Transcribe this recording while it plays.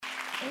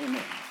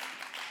Amen.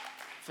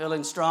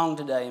 Feeling strong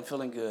today and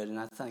feeling good, and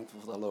I'm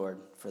thankful for the Lord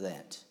for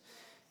that.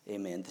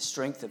 Amen. The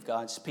strength of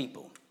God's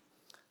people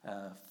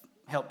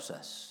helps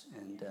us.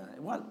 And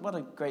what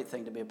a great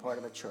thing to be a part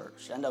of a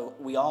church. I know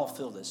we all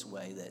feel this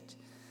way, that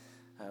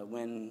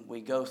when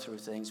we go through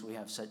things, we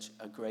have such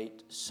a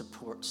great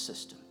support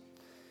system.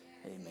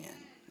 Amen.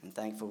 And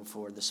thankful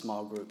for the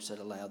small groups that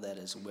allow that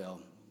as well.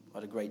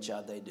 What a great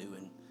job they do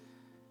in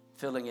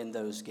filling in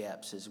those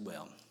gaps as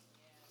well.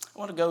 I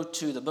want to go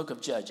to the book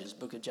of Judges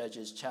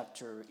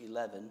chapter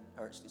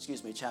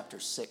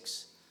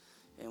 6,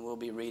 and we'll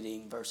be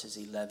reading verses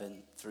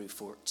 11 through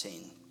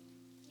 14.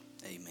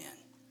 Amen.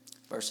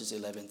 Verses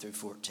 11 through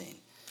 14.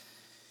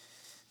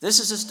 This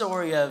is a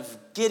story of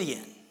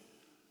Gideon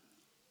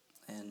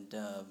and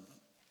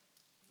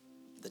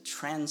the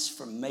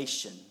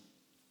transformation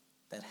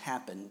that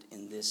happened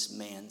in this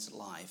man's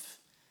life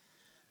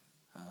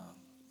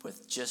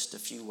with just a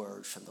few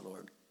words from the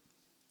Lord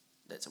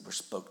that were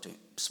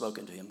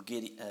spoken to him.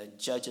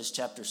 Judges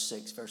chapter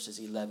 6, verses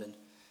 11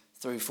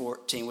 through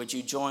 14. Would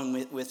you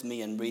join with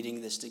me in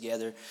reading this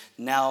together?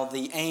 Now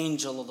the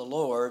angel of the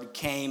Lord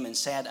came and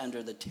sat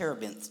under the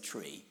terebinth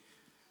tree,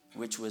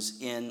 which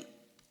was in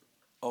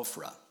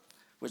Ophrah,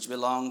 which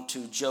belonged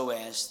to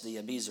Joash the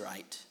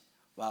Abiezrite,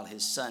 while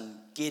his son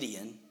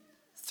Gideon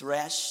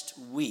threshed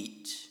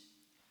wheat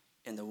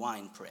in the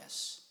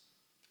winepress.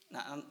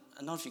 Now, I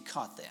don't know if you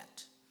caught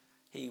that.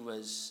 He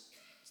was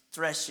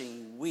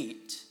threshing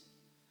wheat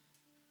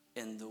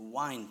in the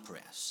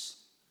winepress.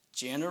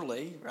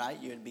 Generally,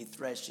 right, you'd be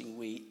threshing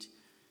wheat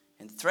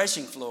in the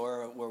threshing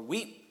floor where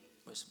wheat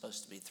was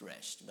supposed to be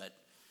threshed. But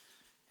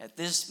at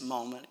this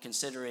moment,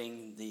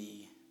 considering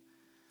the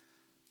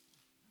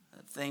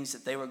things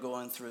that they were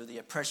going through, the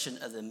oppression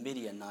of the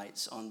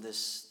Midianites on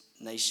this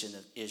nation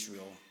of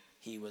Israel,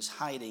 he was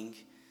hiding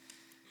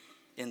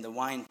in the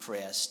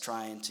winepress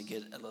trying to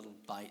get a little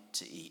bite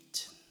to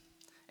eat.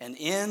 And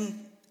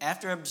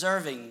after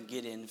observing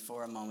Gideon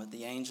for a moment,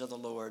 the angel of the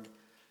Lord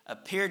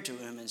appeared to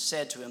him and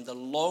said to him, "The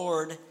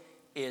Lord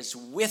is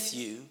with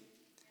you,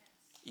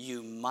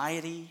 you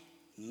mighty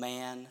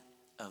man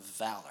of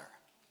valor."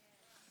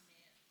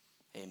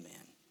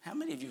 Amen. How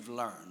many of you have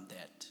learned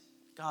that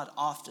God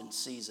often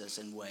sees us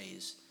in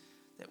ways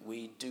that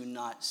we do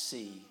not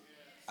see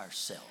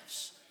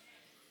ourselves?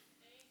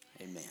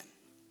 Amen.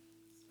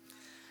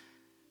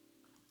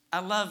 I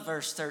love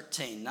verse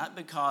 13, not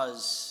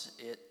because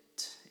it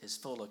is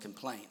full of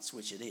complaints,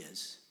 which it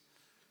is,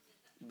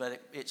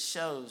 but it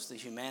shows the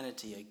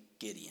humanity of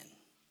Gideon.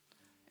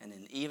 And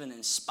even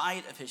in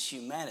spite of his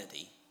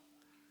humanity,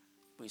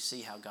 we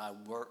see how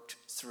God worked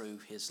through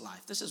his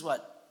life. This is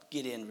what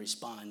Gideon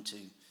responded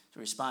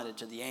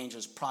to the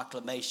angel's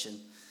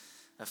proclamation.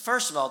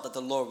 First of all, that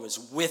the Lord was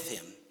with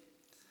him.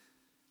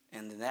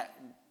 And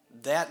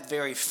that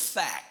very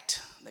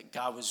fact that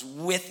God was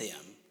with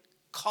him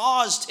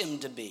caused him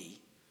to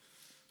be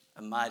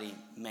a mighty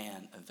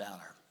man of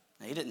valor.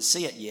 Now, he didn't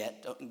see it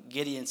yet.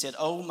 Gideon said,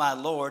 "Oh, my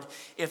Lord,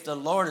 if the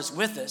Lord is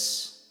with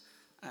us,"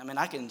 I mean,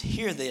 I can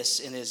hear this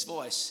in his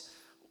voice.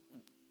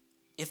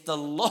 If the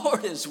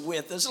Lord is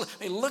with us, I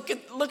mean,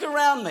 look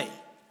around me.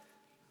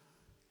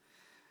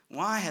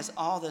 Why has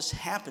all this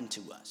happened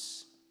to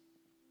us?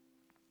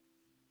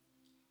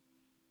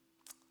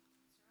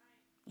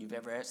 You've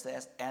ever asked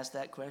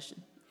that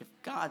question? If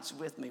God's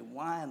with me,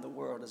 why in the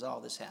world is all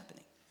this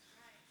happening?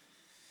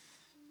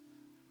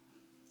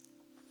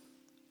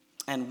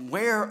 And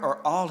where are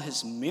all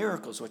his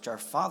miracles which our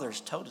fathers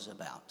told us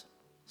about,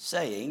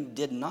 saying,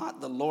 "Did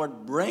not the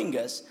Lord bring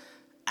us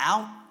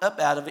up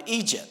out of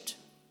Egypt?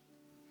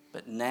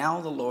 But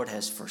now the Lord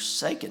has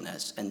forsaken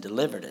us and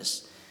delivered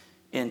us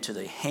into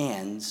the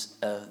hands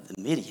of the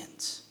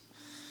Midians."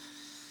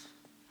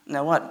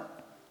 Now,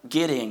 what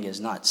Gideon is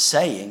not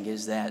saying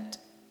is that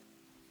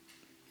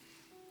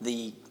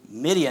the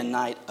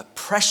Midianite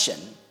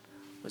oppression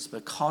was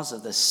because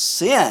of the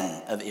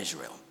sin of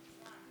Israel.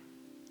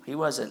 He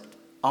wasn't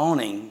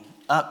owning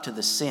up to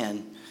the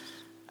sin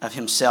of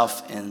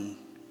himself and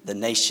the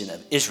nation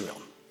of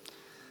Israel.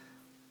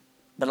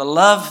 But I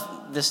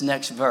love this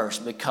next verse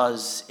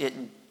because it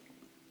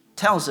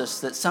tells us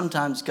that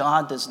sometimes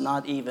God does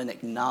not even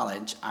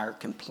acknowledge our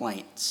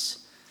complaints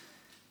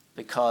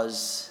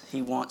because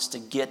he wants to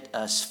get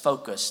us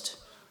focused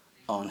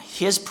on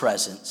his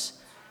presence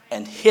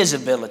and his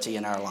ability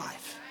in our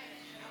life.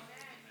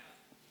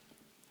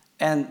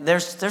 And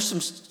there's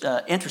some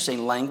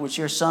interesting language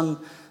here.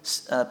 Some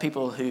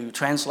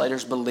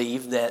translators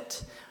believe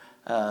that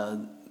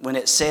when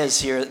it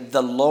says here,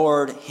 the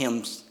Lord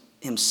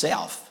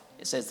himself,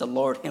 it says the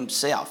Lord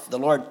himself. The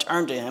Lord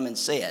turned to him and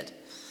said.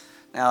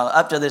 Now,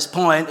 up to this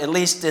point, at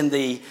least in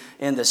the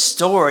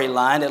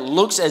storyline, it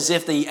looks as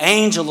if the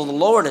angel of the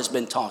Lord has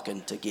been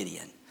talking to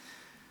Gideon.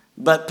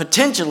 But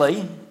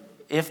potentially,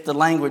 if the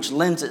language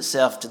lends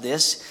itself to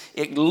this,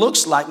 it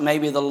looks like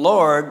maybe the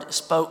Lord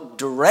spoke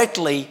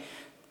directly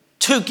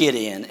to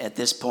Gideon at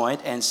this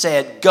point and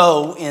said,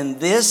 "Go in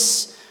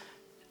this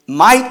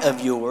might of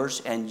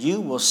yours, and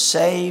you will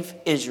save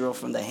Israel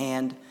from the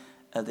hand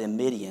of the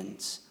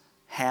Midians.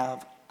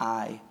 Have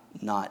I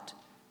not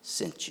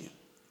sent you.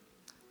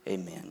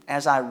 Amen.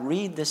 As I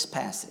read this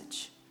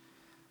passage,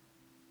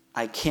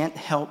 I can't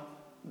help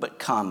but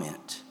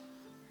comment.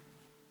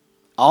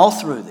 All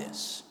through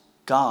this,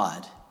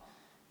 God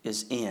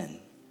is in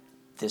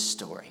this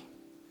story.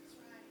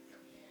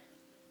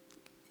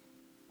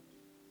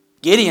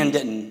 Gideon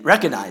didn't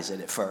recognize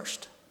it at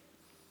first.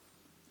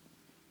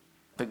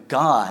 But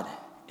God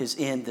is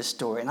in this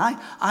story. And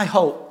I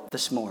hope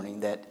this morning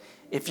that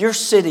if you're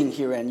sitting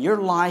here and your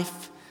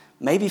life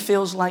maybe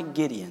feels like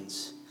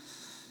Gideon's,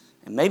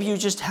 and maybe you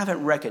just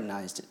haven't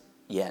recognized it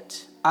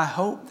yet, I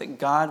hope that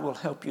God will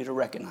help you to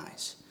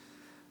recognize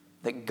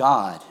that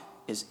God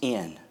is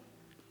in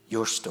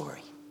your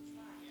story.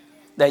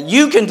 That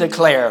you can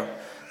declare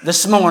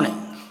this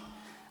morning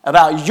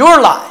about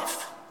your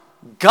life,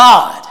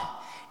 God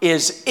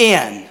is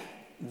in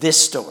this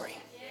story.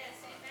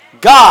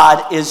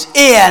 God is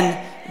in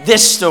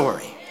this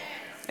story.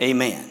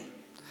 Amen.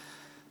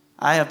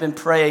 I have been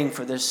praying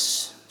for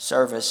this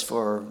service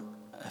for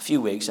a few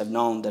weeks. I've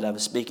known that I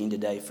was speaking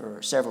today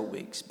for several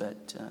weeks,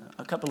 but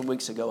a couple of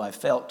weeks ago I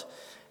felt,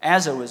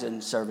 as I was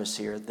in service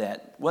here,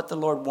 that what the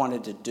Lord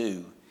wanted to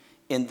do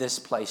in this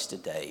place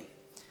today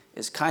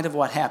is kind of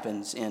what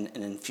happens in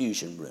an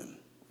infusion room.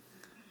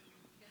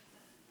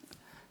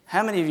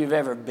 How many of you have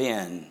ever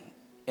been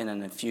in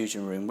an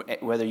infusion room,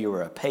 whether you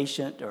were a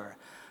patient or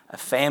a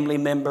family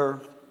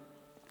member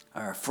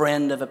or a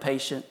friend of a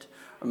patient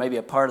or maybe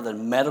a part of the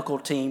medical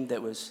team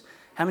that was...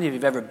 How many of you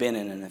have ever been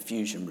in an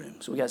infusion room?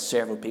 So we got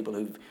several people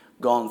who've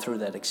gone through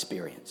that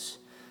experience.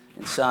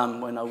 And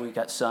some, well, no, we've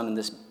got some in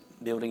this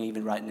building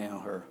even right now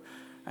who are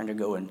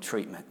undergoing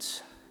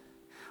treatments.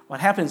 What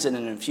happens in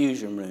an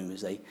infusion room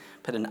is they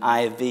put an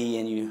IV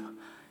in you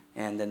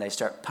and then they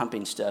start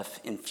pumping stuff,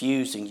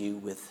 infusing you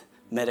with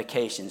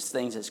medications,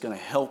 things that's going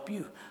to help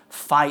you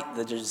fight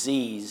the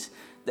disease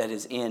that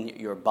is in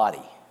your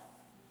body.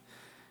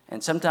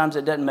 And sometimes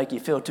it doesn't make you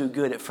feel too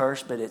good at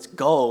first, but its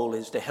goal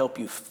is to help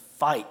you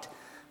fight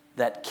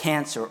that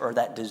cancer or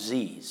that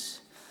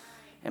disease.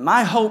 And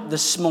my hope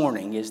this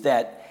morning is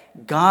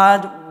that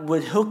God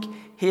would hook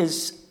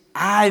his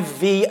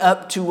IV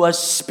up to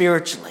us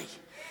spiritually,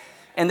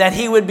 and that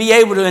he would be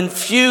able to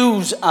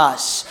infuse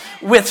us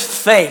with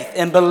faith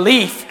and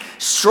belief,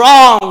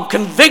 strong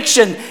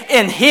conviction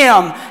in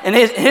him and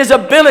his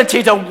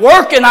ability to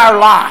work in our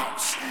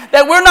lives.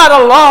 That we're not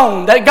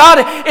alone, that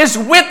God is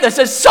with us,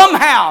 that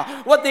somehow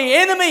what the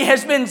enemy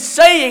has been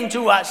saying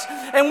to us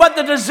and what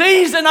the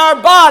disease in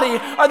our body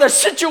or the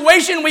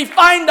situation we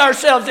find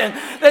ourselves in,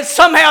 that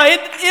somehow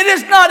it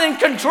is not in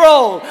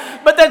control,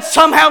 but that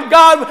somehow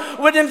God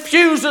would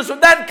infuse us with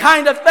that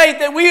kind of faith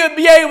that we would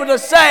be able to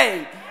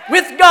say,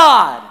 with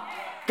God,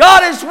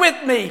 God is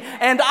with me,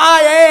 and I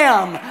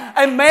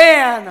am a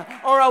man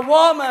or a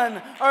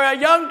woman or a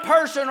young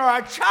person or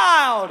a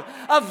child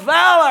of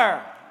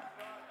valor.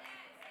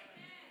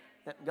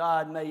 That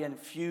God may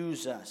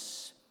infuse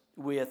us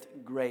with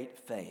great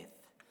faith.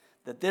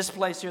 That this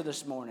place here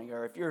this morning,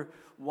 or if you're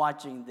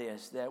watching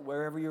this, that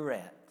wherever you're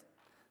at,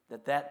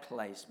 that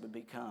place would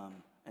become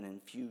an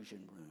infusion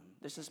room.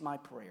 This is my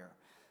prayer,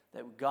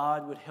 that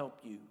God would help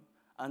you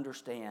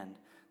understand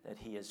that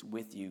he is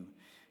with you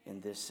in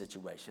this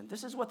situation.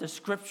 This is what the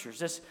scriptures,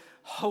 this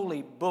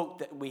holy book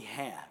that we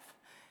have,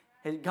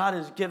 God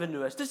has given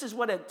to us. This is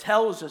what it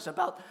tells us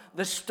about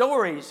the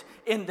stories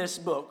in this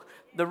book.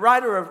 The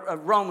writer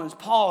of Romans,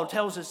 Paul,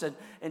 tells us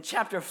in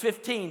chapter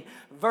 15,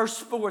 verse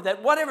 4,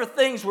 that whatever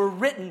things were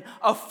written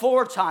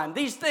aforetime,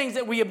 these things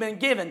that we have been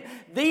given,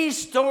 these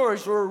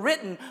stories were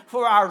written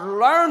for our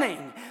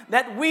learning,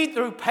 that we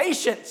through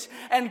patience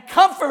and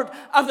comfort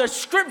of the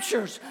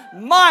scriptures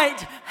might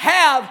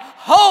have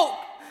hope.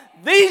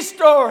 These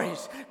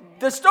stories,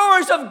 the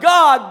stories of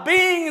God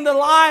being in the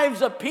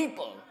lives of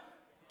people,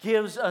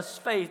 gives us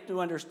faith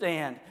to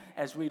understand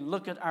as we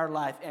look at our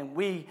life and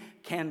we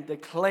can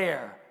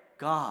declare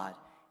God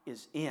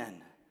is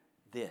in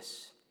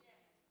this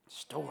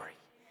story.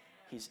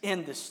 He's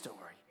in this story.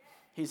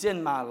 He's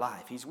in my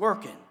life. He's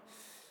working.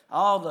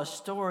 All the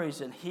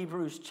stories in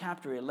Hebrews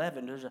chapter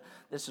 11, there's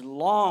this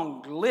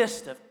long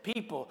list of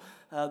people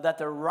that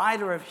the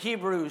writer of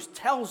Hebrews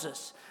tells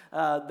us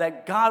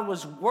that God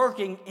was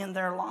working in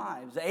their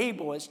lives.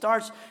 Abel, it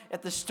starts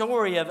at the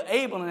story of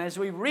Abel, and as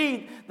we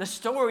read the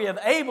story of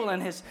Abel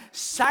and his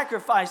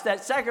sacrifice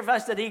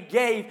that he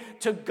gave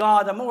to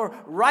God, a more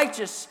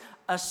righteous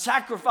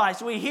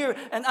sacrifice, we hear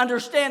and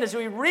understand as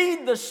we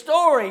read the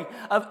story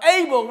of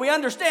Abel, we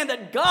understand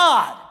that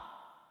God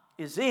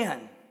is in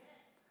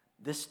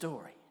this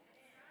story.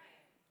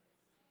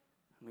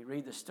 We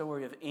read the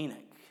story of Enoch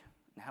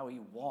and how he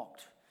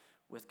walked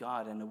with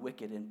God in a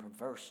wicked and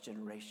perverse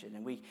generation.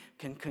 And we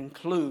can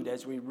conclude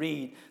as we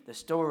read the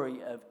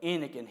story of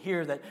Enoch and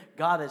hear that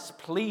God is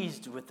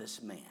pleased with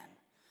this man.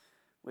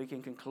 We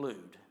can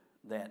conclude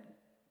that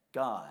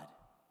God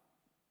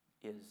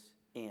is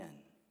in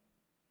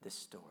this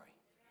story.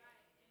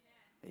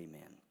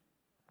 Amen.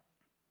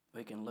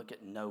 We can look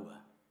at Noah,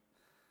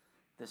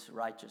 this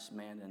righteous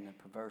man in a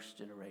perverse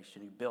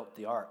generation who built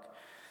the ark,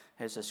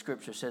 as the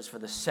scripture says, for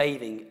the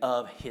saving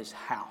of his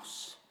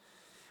house.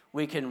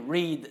 we can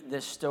read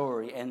this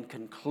story and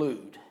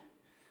conclude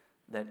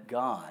that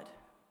God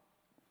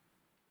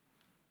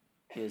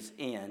is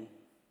in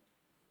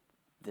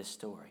this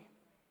story.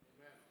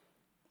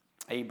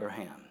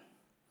 Abraham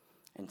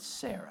and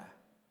Sarah,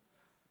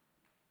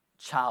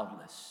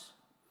 childless,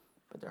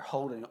 but they're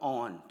holding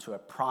on to a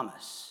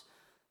promise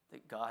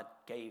that God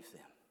gave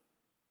them.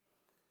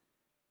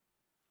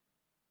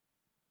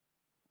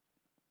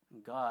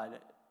 God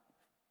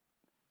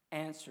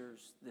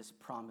answers this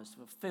promise,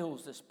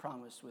 fulfills this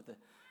promise with a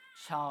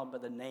child by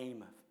the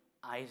name of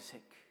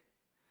Isaac.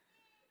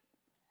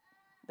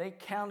 They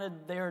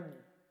counted their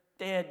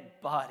dead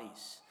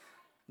bodies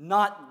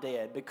not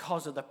dead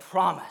because of the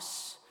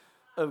promise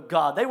of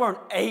God. They weren't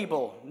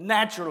able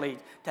naturally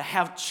to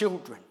have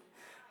children,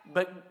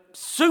 but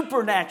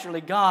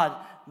supernaturally God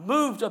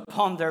moved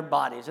upon their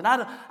bodies. And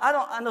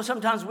I know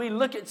sometimes we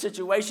look at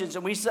situations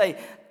and we say,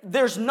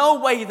 there's no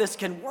way this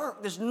can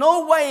work. There's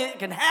no way it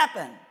can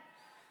happen.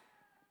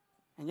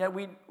 And yet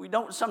we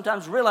don't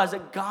sometimes realize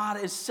that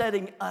God is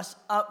setting us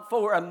up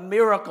for a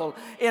miracle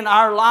in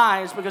our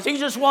lives, because He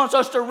just wants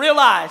us to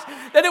realize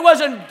that it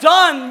wasn't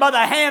done by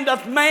the hand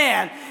of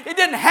man. It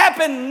didn't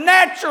happen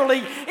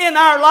naturally in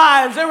our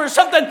lives. There was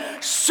something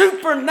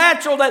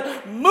supernatural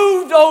that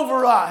moved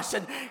over us,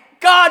 and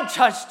God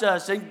touched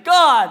us, and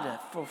God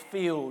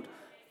fulfilled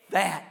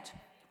that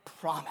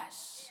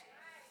promise.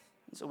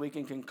 And so we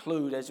can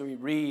conclude as we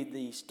read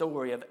the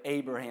story of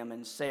Abraham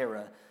and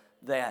Sarah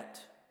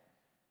that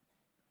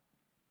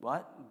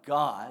what?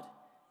 God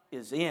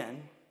is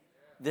in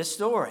this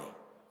story.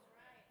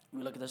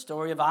 We look at the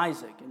story of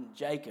Isaac and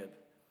Jacob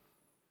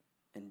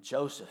and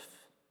Joseph.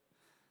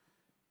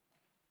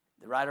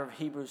 The writer of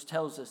Hebrews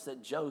tells us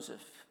that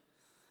Joseph,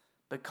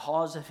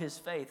 because of his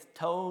faith,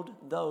 told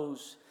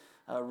those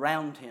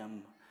around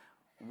him,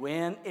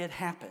 when it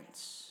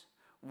happens,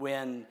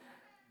 when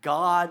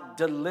God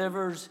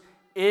delivers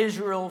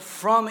Israel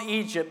from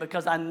Egypt,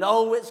 because I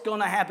know it's going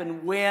to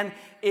happen. When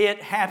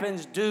it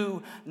happens,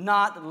 do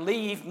not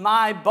leave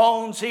my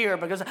bones here,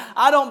 because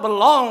I don't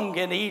belong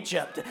in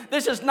Egypt.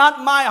 This is not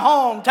my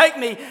home. Take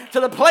me to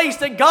the place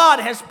that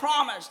God has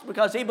promised,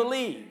 because he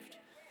believed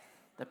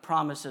the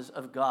promises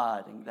of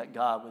God and that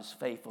God was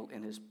faithful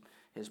in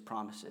his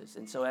promises.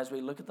 And so as we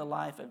look at the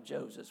life of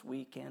Joseph,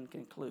 we can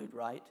conclude,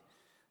 right,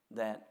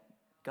 that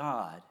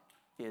God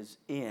is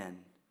in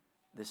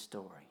this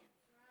story.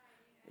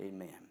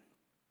 Amen.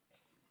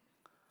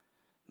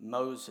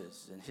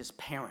 Moses and his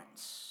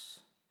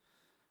parents,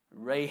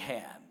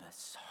 Rahab,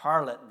 this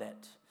harlot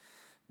that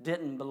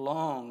didn't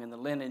belong in the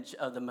lineage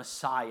of the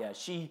Messiah.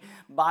 She,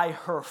 by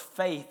her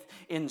faith,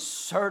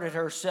 inserted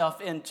herself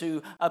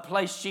into a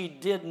place she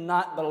did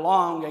not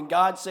belong. And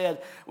God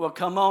said, well,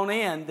 come on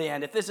in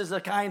then. If this is the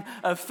kind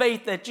of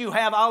faith that you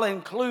have, I'll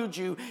include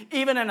you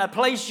even in a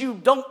place you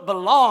don't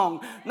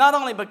belong. Not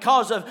only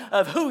because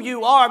of who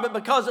you are, but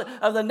because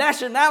of the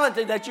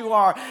nationality that you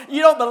are.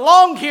 You don't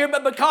belong here,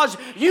 but because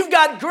you've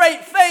got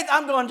great faith,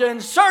 I'm going to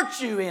insert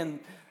you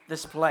in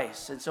this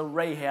place. And so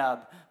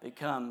Rahab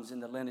becomes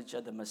in the lineage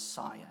of the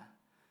Messiah.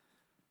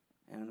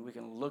 And we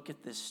can look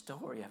at this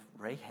story of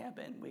Rahab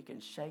and we can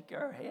shake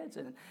our heads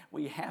and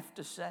we have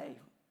to say,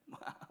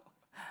 wow,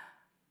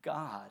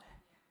 God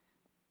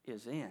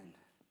is in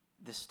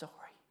this story.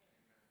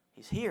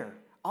 He's here,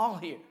 all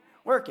here,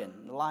 working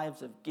in the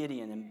lives of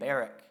Gideon and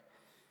Barak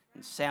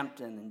and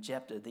Samson and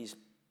Jephthah, these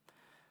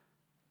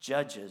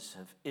judges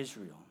of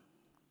Israel.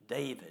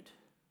 David,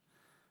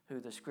 who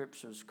the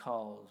scriptures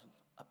call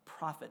a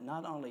prophet,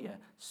 not only a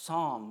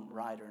psalm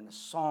writer and a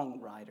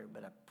songwriter,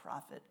 but a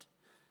prophet,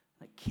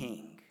 a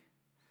king.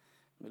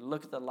 We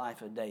look at the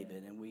life of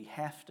David and we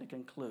have to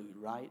conclude,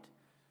 right?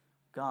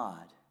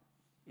 God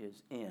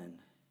is in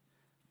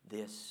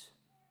this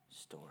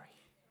story.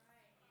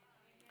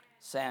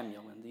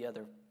 Samuel and the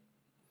other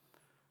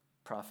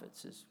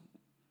prophets as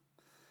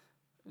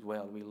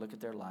well, we look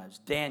at their lives.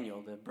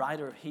 Daniel, the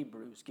writer of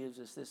Hebrews, gives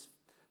us this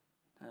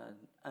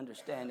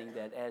understanding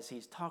that as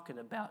he's talking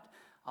about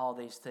all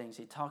these things,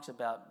 he talks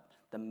about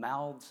the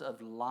mouths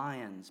of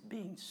lions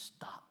being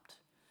stopped.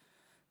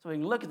 So we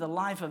can look at the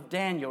life of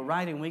Daniel,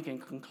 right, and we can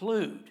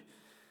conclude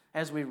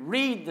as we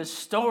read the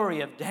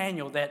story of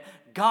Daniel that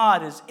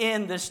God is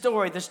in this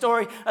story, the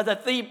story of the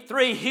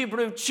three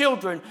Hebrew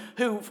children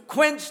who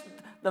quenched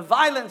the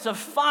violence of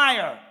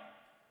fire.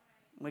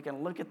 We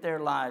can look at their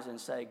lives and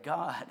say,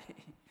 God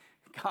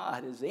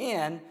is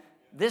in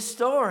this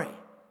story.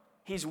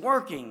 He's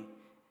working.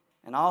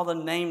 And all the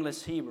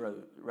nameless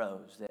Hebrews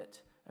that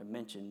are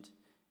mentioned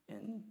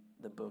in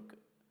the book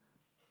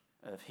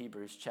of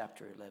Hebrews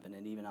chapter 11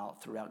 and even all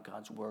throughout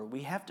God's Word,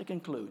 we have to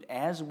conclude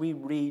as we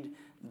read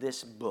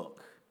this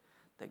book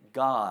that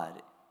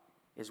God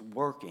is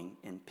working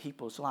in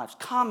people's lives.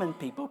 Common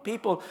people,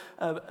 people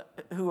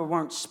who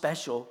weren't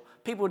special,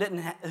 people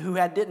who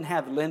didn't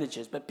have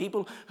lineages, but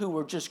people who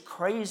were just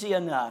crazy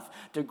enough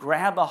to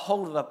grab a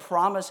hold of the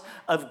promise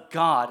of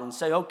God and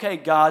say, okay,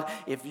 God,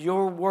 if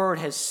your word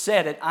has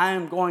said it, I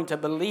am going to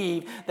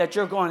believe that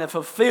you're going to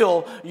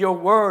fulfill your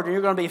word and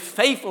you're going to be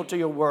faithful to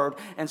your word.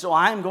 And so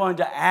I'm going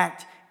to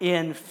act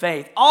in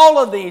faith. All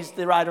of these,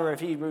 the writer of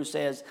Hebrews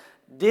says,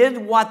 did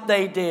what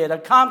they did,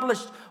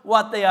 accomplished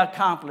what they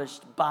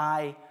accomplished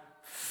by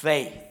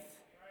faith.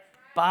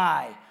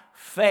 By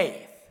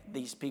faith,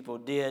 these people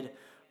did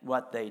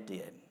what they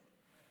did.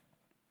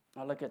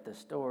 I look at the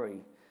story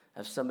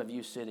of some of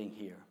you sitting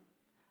here,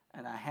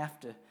 and I have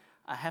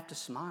to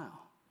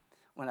smile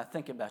when I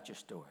think about your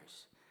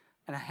stories.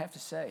 And I have to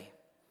say,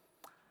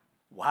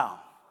 wow,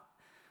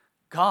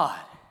 God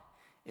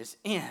is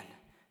in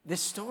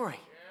this story.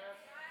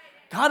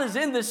 God is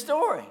in this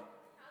story.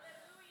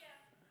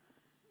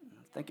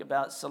 Think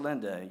about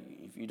Celinda.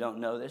 If you don't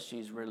know this,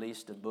 she's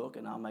released a book,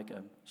 and I'll make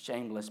a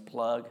shameless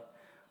plug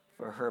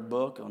for her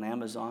book on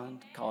Amazon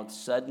called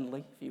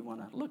Suddenly. If you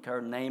want to look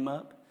her name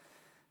up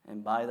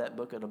and buy that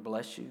book, it'll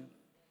bless you.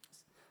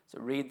 So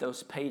read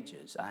those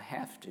pages.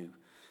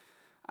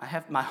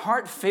 My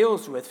heart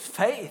fills with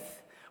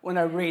faith when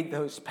I read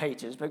those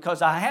pages,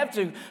 because I have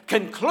to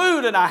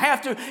conclude and I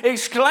have to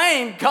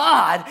exclaim,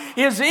 God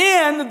is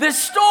in this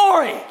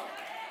story.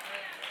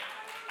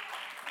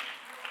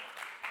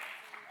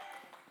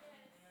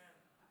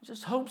 I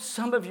just hope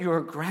some of you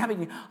are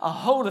grabbing a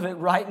hold of it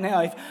right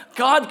now. If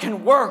God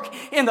can work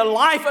in the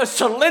life of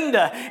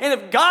Celinda, and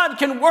if God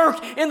can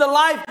work in the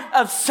life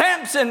of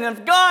Samson, and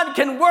if God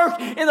can work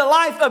in the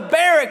life of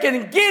Barak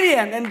and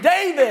Gideon and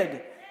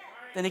David,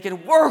 then He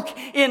can work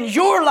in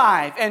your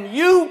life, and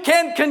you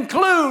can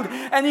conclude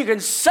and you can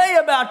say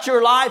about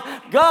your life,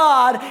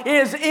 God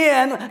is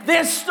in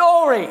this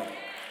story.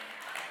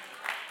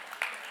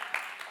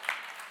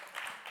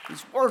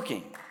 He's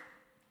working.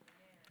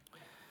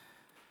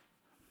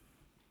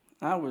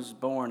 I was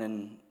born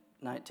in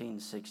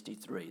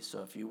 1963,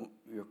 so if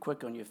you're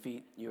quick on your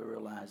feet, you'll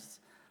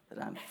realize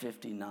that I'm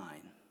 59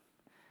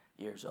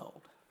 years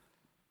old.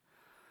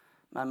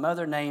 My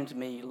mother named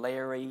me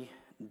Larry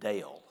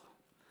Dale.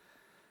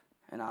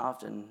 And I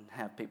often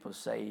have people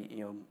say,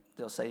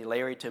 they'll say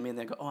Larry to me, and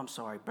they go, oh, I'm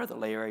sorry, Brother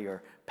Larry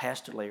or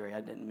Pastor Larry.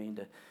 I didn't mean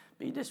to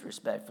be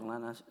disrespectful.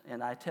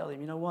 And I tell them,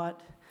 you know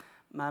what?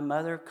 My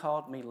mother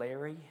called me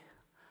Larry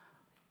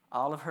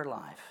all of her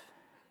life.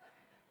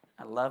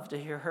 I love to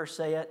hear her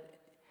say it,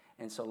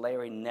 and so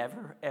Larry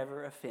never,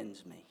 ever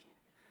offends me.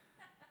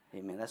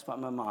 Amen. That's what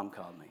my mom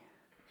called me.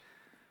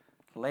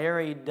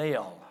 Larry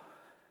Dale.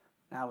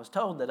 Now, I was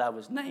told that I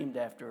was named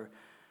after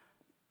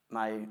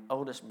my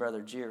oldest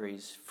brother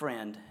Jerry's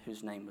friend,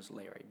 whose name was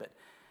Larry. But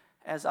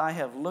as I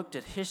have looked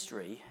at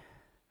history,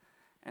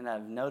 and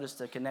I've noticed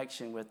the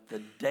connection with the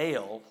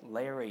Dale,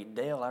 Larry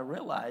Dale, I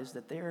realized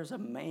that there is a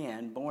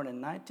man born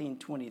in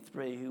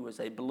 1923 who was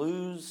a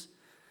blues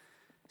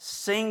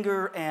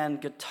singer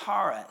and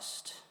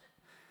guitarist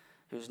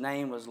whose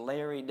name was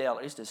Larry Dale.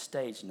 At least his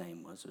stage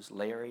name was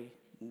Larry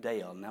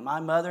Dale. Now, my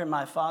mother and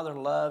my father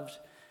loved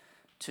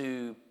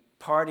to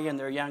party in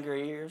their younger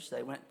years.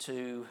 They went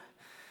to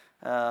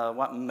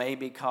what may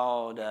be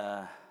called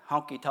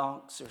honky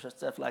tonks or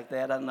stuff like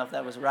that. I don't know if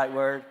that was the right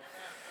word.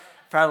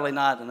 Probably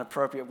not an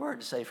appropriate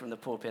word to say from the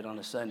pulpit on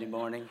a Sunday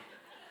morning.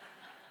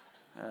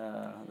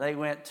 They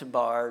went to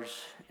bars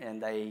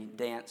and they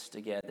danced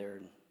together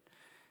and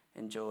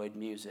enjoyed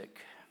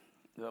music.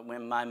 But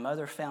when my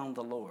mother found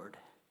the Lord,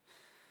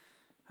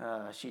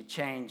 she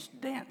changed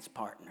dance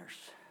partners,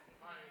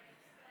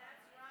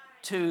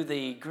 to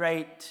the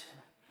great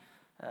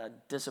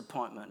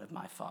disappointment of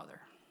my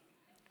father,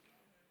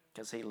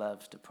 because he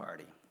loves to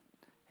party.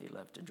 He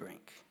loved to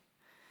drink.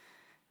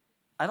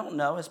 I don't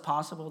know, it's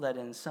possible that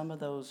in some of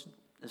those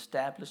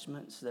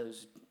establishments,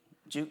 those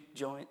juke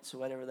joints or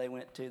whatever they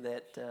went to,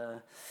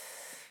 that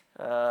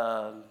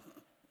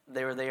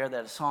they were there,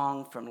 that a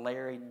song from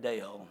Larry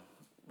Dale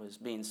was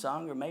being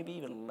sung, or maybe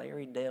even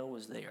Larry Dale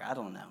was there. I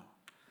don't know.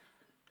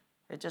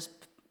 It just,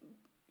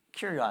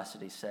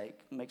 curiosity's sake,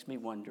 makes me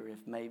wonder if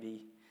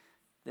maybe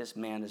this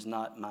man is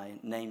not my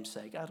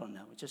namesake. I don't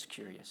know. Just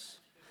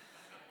curious.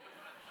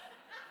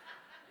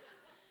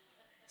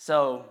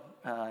 So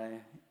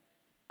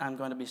I'm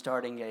going to be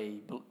starting a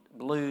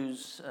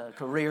blues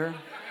career.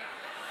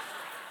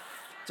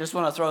 Just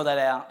want to throw that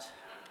out.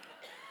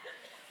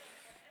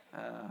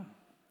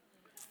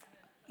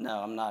 No,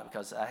 I'm not,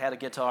 because I had a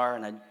guitar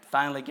and I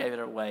finally gave it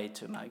away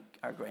to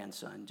our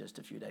grandson just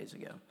a few days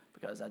ago,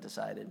 because I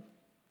decided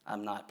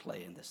I'm not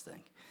playing this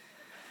thing.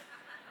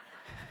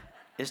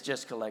 It's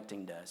just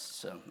collecting dust.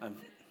 So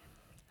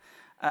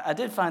I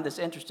did find this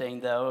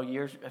interesting, though.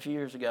 A few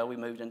years ago, we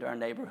moved into our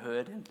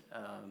neighborhood, and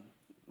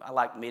I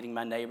like meeting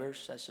my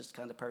neighbors. That's just the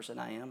kind of person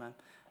I am.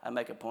 I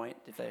make a point,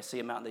 if I see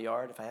them out in the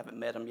yard, if I haven't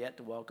met them yet,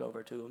 to walk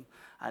over to them.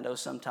 I know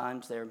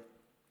sometimes they're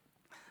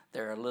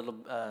a little,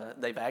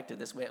 they've acted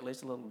this way, at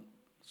least a little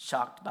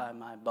shocked by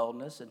my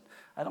boldness. And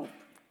I don't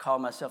call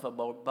myself a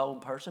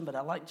bold person, but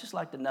I just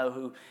like to know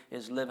who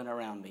is living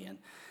around me. And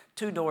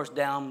 2 doors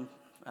down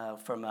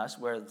from us,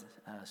 where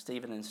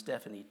Stephen and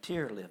Stephanie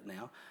Tier live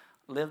now,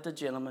 lived a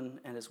gentleman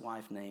and his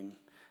wife's name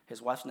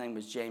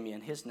was Jamie,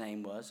 and his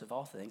name was, of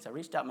all things, I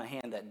reached out my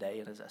hand that day,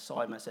 and as I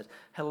saw him, I said,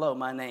 hello,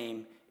 my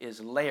name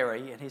is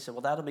Larry. And he said,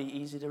 well, that'll be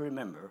easy to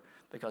remember,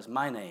 because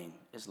my name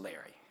is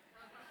Larry.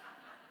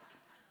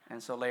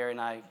 And so Larry and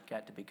I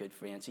got to be good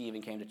friends. He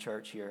even came to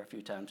church here a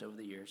few times over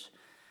the years.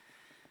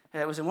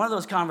 And it was in one of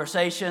those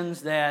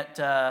conversations that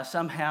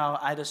somehow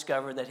I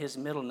discovered that his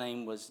middle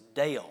name was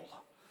Dale.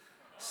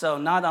 So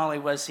not only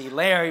was he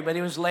Larry, but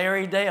he was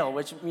Larry Dale,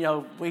 which,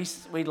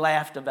 we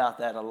laughed about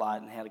that a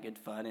lot and had a good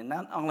fun. And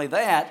not only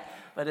that,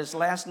 but his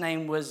last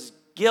name was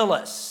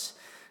Gillis,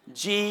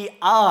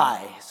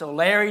 G-I. So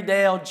Larry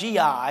Dale,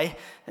 G-I,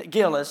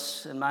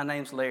 Gillis, and my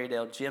name's Larry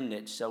Dale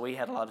Jimnich. So we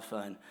had a lot of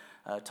fun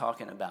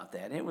talking about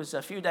that. And it was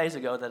a few days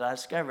ago that I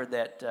discovered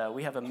that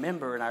we have a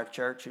member in our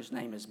church whose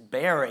name is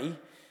Barry.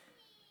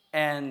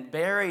 And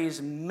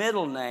Barry's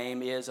middle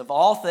name is, of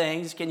all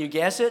things, can you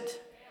guess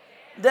it?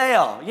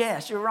 Dale.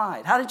 Yes, you're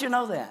right. How did you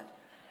know that?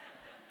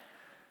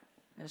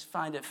 I just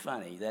find it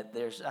funny that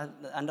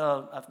I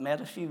know I've met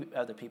a few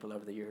other people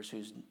over the years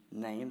whose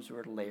names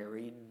were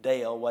Larry,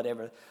 Dale,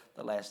 whatever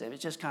the last name.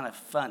 It's just kind of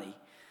funny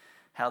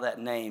how that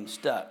name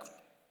stuck.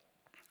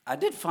 I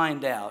did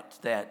find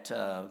out that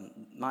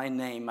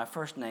my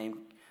first name,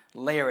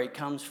 Larry,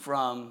 comes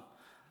from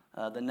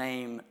the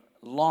name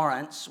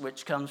Lawrence,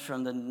 which comes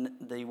from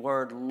the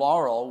word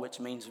laurel, which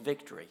means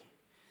victory.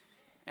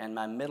 And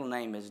my middle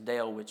name is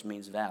Dale, which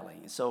means valley.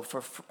 And so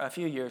for a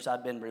few years,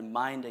 I've been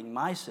reminding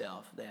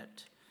myself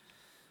that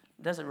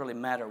it doesn't really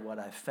matter what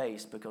I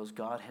face, because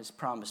God has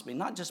promised me,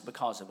 not just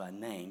because of my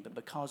name, but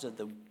because of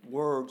the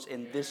words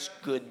in this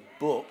good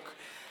book,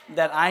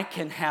 that I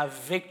can have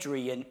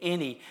victory in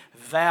any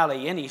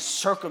valley, any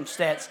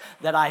circumstance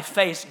that I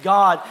face.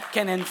 God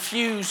can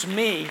infuse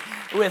me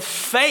with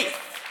faith.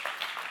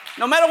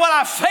 No matter what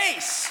I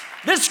face,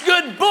 this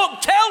good book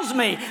tells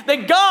me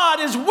that God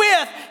is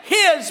with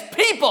His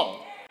people.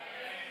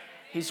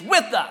 He's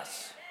with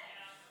us.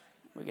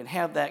 We can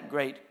have that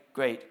great,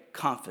 great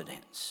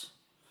confidence.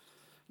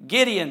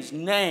 Gideon's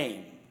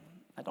name,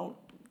 I don't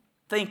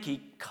think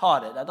he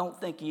caught it. I don't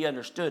think he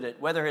understood it,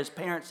 whether his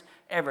parents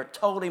ever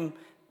told him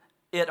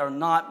it or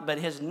not, but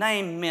his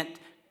name meant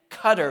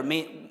cutter,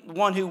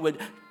 one who would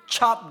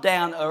chop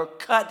down or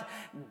cut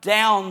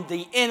down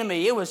the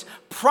enemy. It was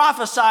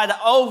prophesied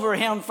over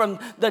him from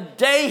the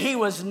day he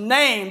was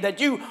named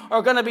that you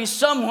are going to be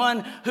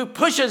someone who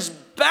pushes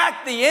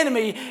back the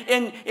enemy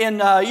in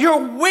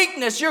your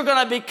weakness. You're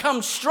going to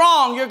become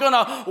strong. You're going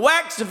to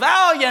wax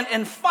valiant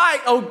and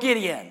fight, O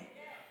Gideon.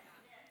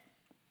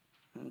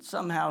 And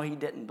somehow he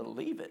didn't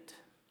believe it.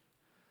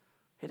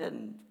 He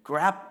didn't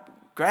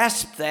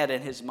grasp that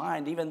in his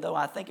mind, even though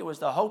I think it was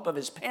the hope of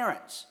his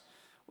parents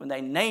when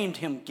they named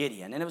him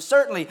Gideon. And it was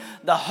certainly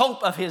the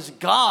hope of his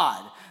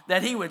God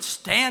that he would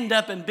stand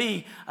up and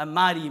be a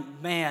mighty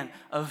man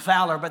of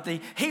valor. But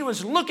he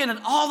was looking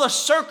at all the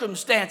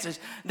circumstances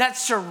that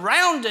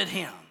surrounded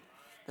him,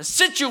 the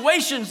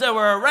situations that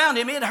were around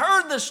him. He had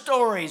heard the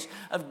stories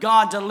of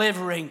God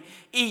delivering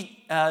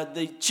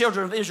the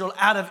children of Israel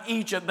out of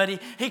Egypt, but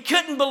he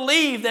couldn't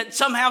believe that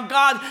somehow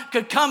God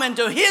could come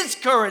into his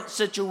current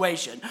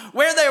situation,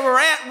 where they were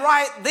at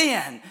right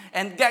then,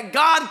 and that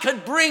God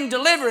could bring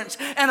deliverance.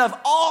 And of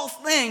all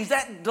things,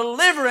 that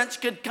deliverance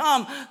could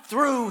come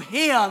through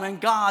him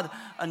and God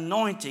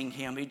anointing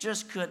him. He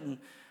just couldn't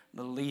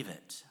believe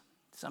it.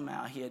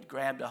 Somehow he had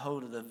grabbed a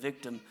hold of the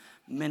victim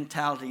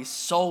mentality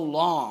so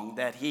long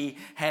that he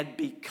had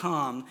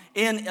become,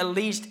 at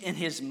least in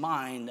his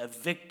mind, a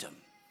victim.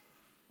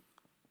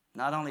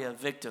 Not only a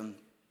victim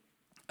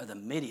of the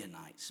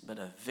Midianites, but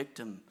a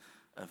victim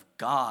of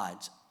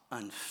God's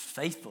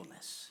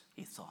unfaithfulness,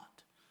 he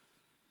thought.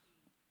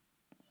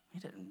 He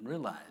didn't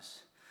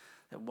realize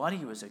that what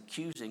he was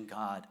accusing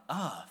God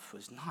of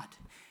was not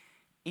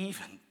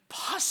even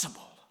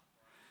possible.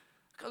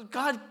 Because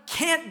God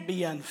can't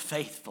be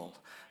unfaithful.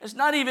 It's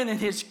not even in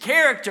his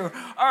character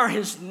or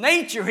his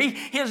nature.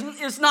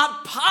 It's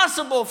not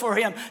possible for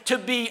him to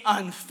be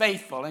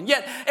unfaithful. And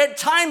yet, at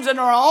times in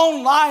our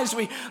own lives,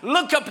 we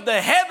look up at the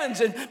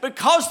heavens, and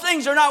because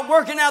things are not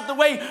working out the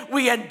way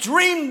we had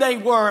dreamed they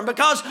were, and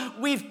because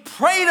we've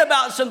prayed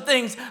about some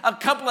things a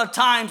couple of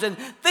times and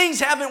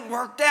things haven't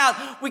worked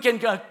out, we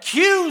can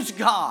accuse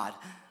God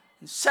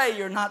and say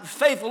you're not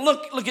faithful.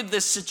 Look at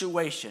this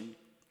situation.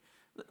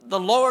 The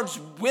Lord's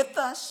with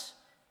us.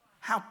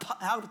 How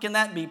can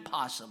that be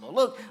possible?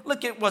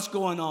 Look at what's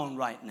going on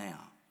right now.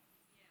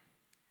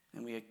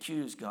 And we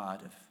accuse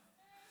God of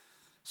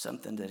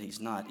something that he's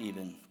not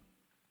even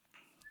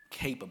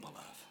capable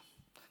of.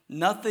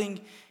 Nothing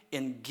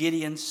in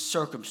Gideon's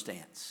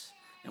circumstance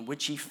in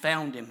which he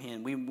found him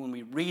in, when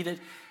we read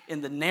it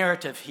in the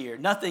narrative here,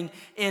 nothing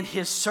in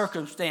his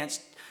circumstance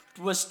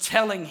was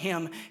telling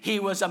him he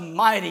was a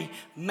mighty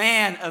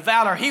man of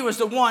valor. He was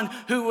the one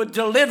who would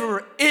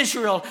deliver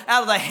Israel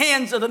out of the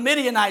hands of the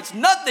Midianites.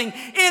 Nothing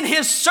in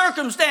his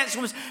circumstance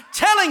was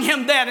telling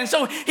him that. And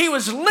so he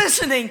was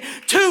listening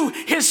to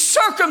his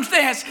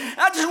circumstance.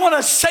 I just want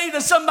to say to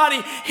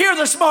somebody here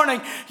this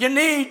morning, you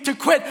need to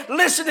quit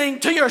listening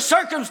to your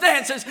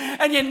circumstances,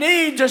 and you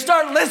need to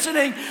start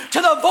listening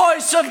to the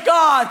voice of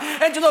God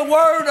and to the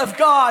word of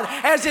God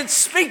as it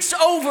speaks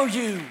over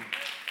you.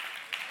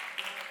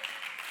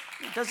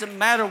 It doesn't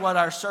matter what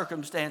our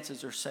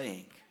circumstances are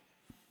saying.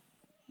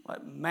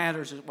 What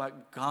matters is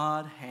what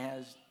God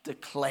has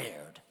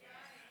declared.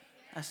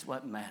 That's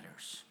what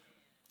matters.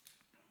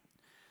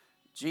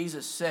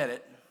 Jesus said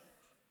it.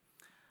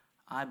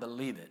 I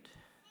believe it.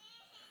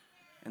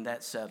 And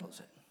that settles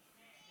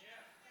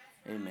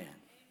it. Amen.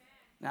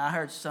 Now, I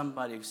heard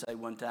somebody say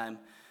one time,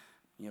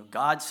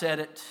 God said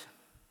it,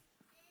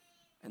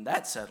 and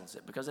that settles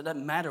it, because it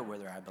doesn't matter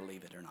whether I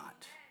believe it or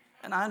not.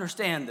 And I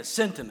understand the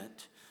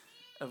sentiment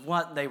of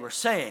what they were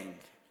saying,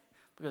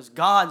 because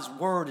God's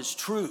word is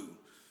true.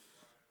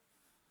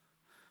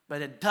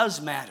 But it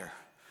does matter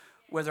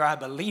whether I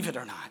believe it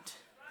or not.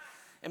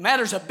 It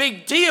matters a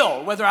big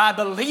deal whether I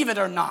believe it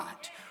or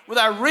not.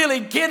 Whether I really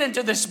get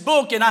into this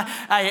book and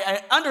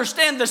I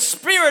understand the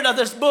spirit of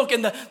this book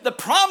and the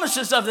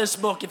promises of this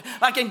book. If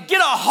I can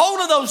get a hold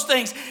of those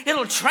things,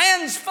 it'll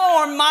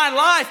transform my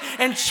life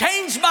and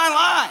change my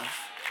life.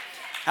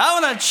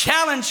 I want to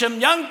challenge some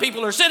young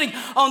people who are sitting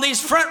on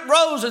these front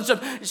rows and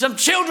some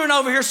children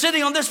over here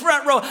sitting on this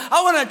front row.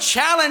 I want to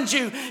challenge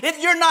you.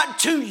 You're not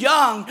too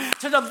young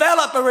to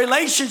develop a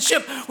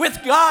relationship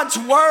with God's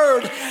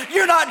Word.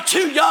 You're not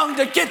too young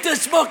to get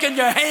this book in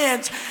your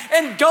hands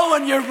and go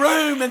in your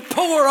room and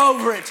pore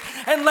over it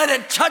and let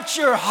it touch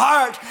your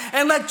heart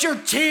and let your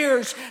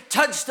tears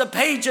touch the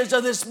pages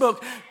of this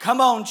book. Come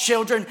on,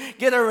 children,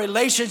 get a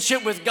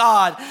relationship with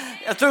God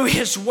through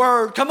His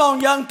Word. Come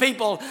on, young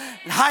people,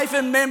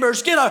 hyphen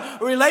members, get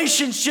a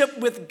relationship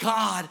with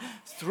God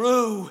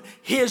through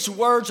His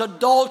words.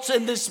 Adults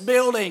in this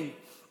building,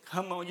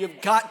 come on,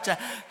 you've got to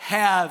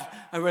have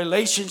a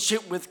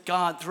relationship with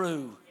God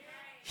through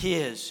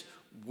His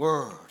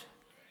Word.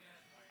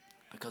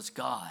 Because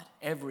God,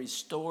 every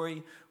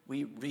story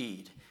we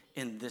read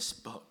in this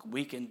book,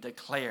 we can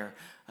declare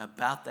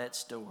about that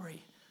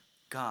story,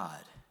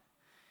 God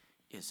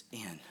is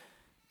in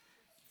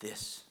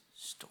this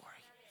story.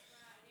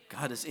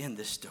 God is in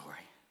this story.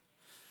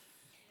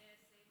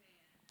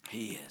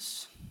 He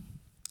is.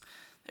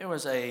 There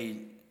was a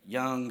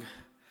young,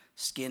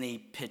 skinny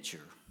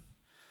pitcher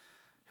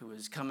who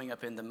was coming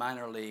up in the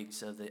minor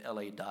leagues of the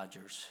LA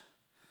Dodgers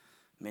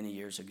many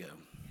years ago.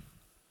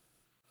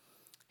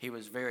 He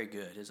was very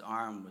good. His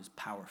arm was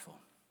powerful.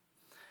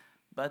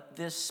 But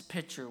this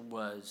pitcher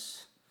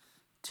was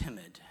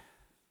timid.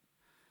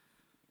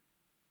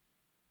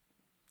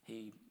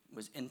 He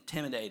was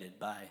intimidated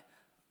by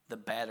the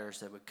batters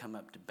that would come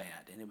up to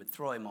bat, and it would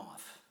throw him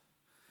off.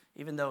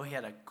 Even though he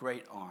had a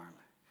great arm,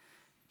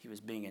 he was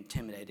being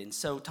intimidated. And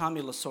so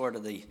Tommy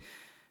Lasorda, the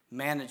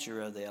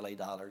manager of the LA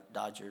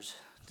Dodgers,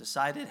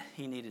 decided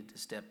he needed to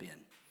step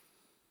in.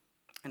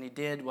 And he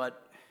did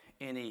what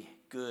any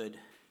good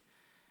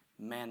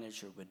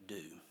manager would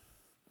do.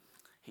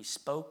 He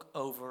spoke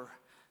over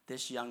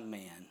this young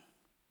man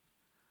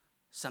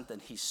something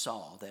he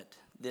saw that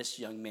this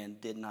young man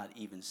did not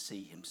even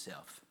see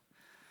himself.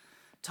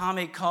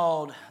 Tommy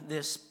called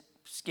this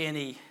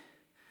skinny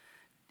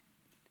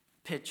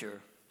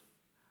pitcher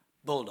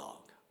Bulldog.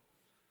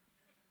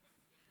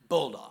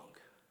 Bulldog.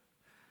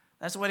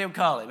 That's what he would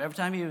call him. Every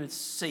time he would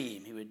see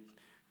him, he would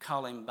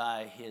call him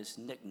by his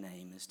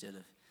nickname instead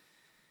of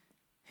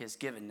his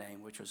given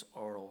name, which was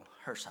Orel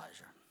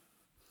Hershiser.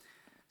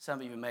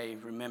 Some of you may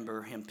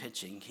remember him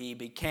pitching. He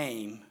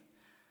became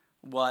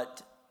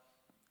what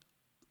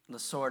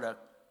Lasorda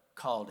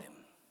called him.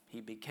 He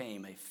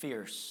became a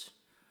fierce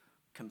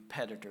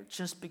competitor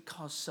just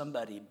because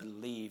somebody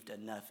believed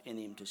enough in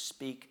him to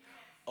speak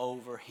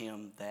over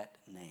him that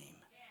name,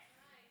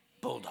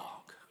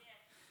 Bulldog.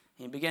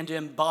 He began to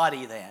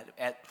embody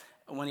that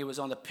when he was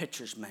on the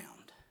pitcher's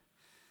mound.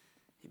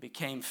 He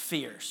became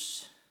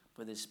fierce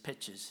with his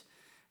pitches,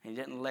 and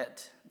he didn't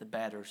let the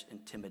batters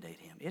intimidate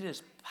him. It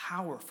is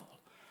powerful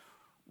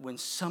when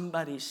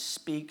somebody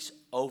speaks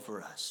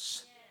over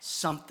us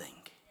something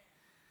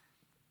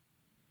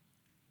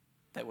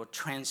that will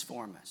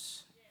transform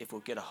us if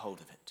we'll get a hold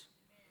of it.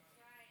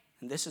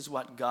 And this is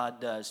what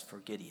God does for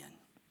Gideon.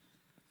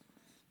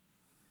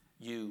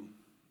 You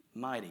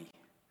mighty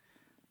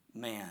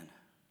man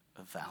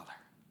of valor.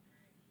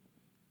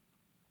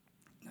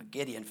 Now,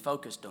 Gideon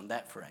focused on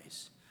that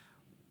phrase.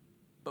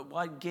 But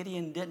what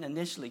Gideon didn't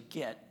initially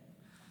get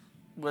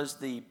was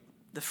the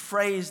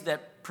phrase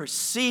that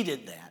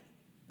preceded that.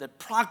 The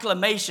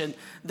proclamation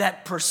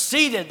that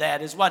preceded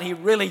that is what he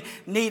really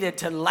needed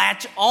to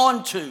latch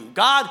on to.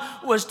 God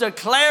was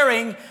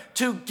declaring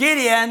to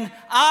Gideon,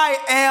 I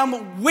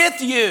am with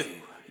you,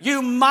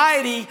 you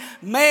mighty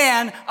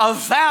man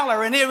of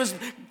valor. And it was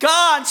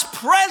God's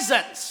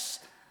presence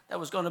that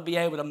was going to be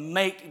able to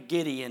make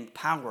Gideon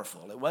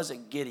powerful. It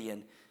wasn't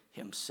Gideon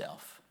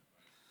himself.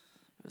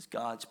 It was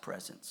God's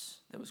presence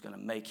that was going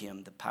to make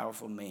him the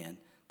powerful man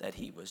that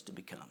he was to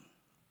become.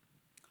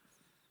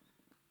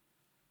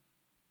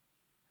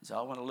 So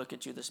I want to look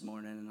at you this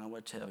morning and I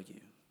want to tell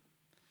you,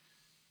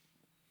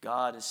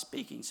 God is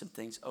speaking some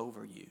things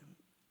over you.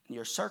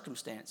 Your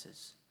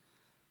circumstances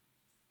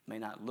may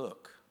not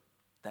look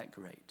that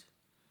great,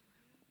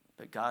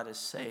 but God is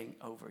saying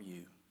over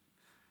you,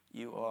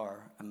 you are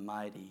a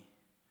mighty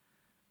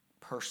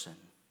person,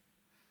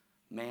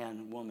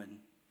 man, woman,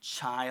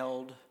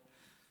 child.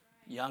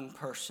 young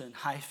person,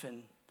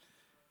 hyphen,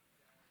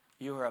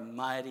 you are a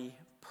mighty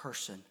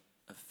person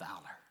of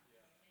valor.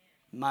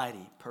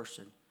 Mighty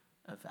person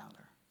of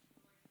valor.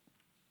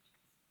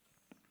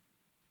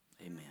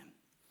 Amen.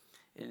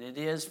 And it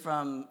is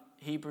from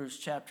Hebrews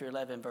chapter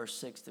 11, verse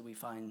 6 that we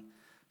find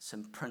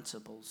some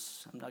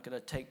principles. I'm not going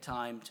to take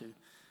time to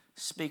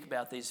speak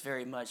about these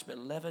very much, but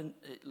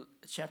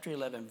chapter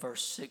 11,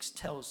 verse 6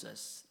 tells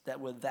us that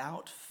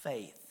without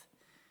faith,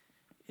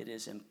 it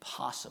is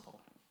impossible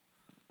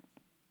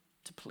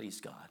to please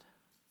God.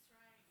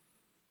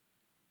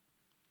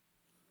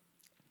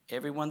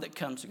 Everyone that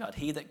comes to God,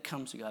 he that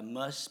comes to God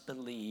must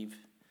believe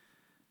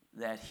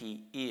that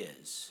he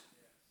is,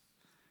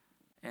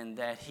 and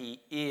that he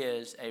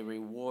is a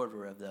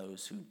rewarder of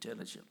those who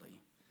diligently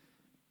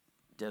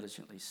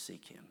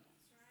seek him.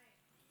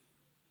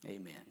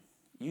 Amen.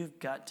 You've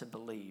got to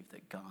believe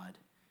that God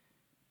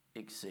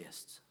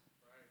exists.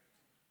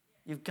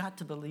 You've got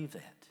to believe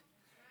that.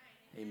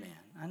 Amen.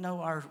 I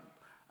know our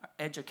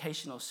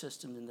educational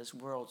system in this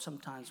world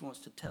sometimes wants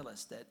to tell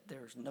us that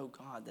there's no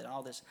God, that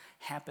all this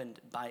happened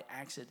by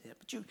accident.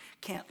 But you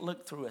can't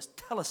look through a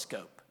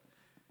telescope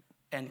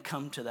and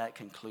come to that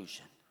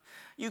conclusion.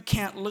 You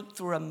can't look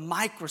through a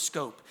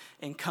microscope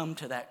and come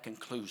to that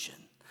conclusion.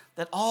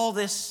 That all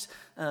this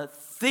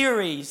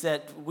theories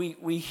that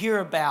we hear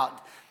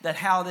about, that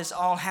how this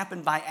all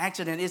happened by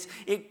accident,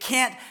 it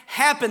can't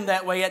happen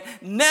that way. It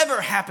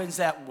never happens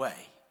that way.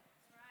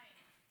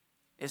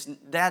 It's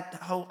that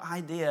whole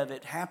idea of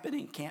it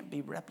happening can't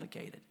be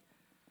replicated.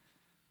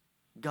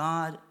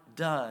 God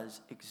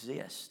does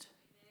exist.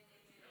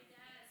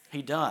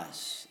 He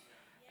does.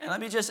 And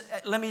let me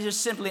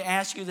just simply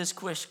ask you this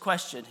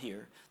question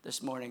here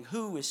this morning.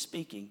 Who is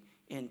speaking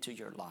into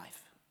your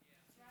life?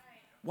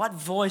 What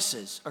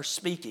voices are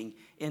speaking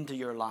into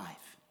your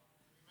life?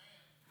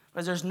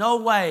 Because there's no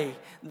way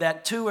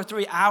that 2 or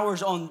 3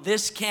 hours on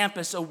this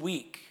campus a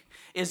week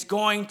is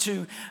going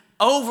to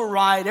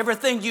override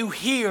everything you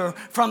hear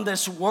from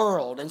this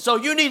world. And so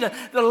you need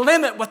to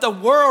limit what the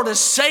world is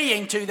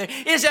saying to you.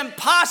 It's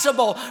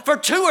impossible for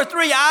 2 or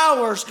 3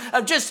 hours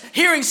of just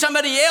hearing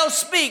somebody else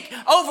speak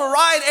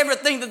override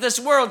everything that this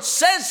world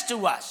says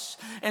to us.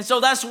 And so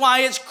that's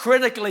why it's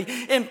critically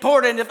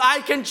important. If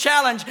I can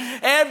challenge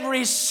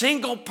every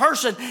single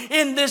person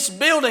in this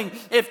building,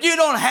 if you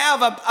don't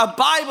have a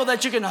Bible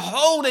that you can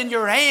hold in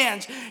your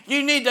hands,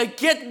 you need to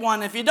get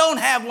one. If you don't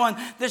have one,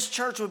 this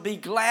church would be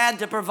glad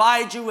to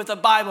provide you with a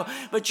Bible.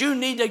 But you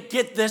need to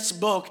get this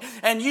book,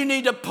 and you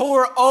need to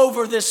pore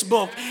over this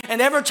book.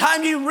 And every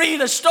time you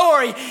read a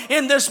story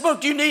in this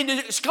book, you need to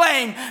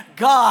exclaim,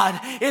 God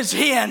is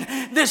in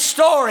this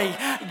story.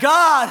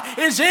 God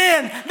is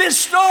in this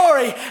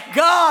story.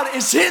 God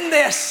is in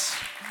this.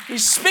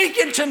 He's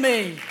speaking to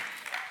me.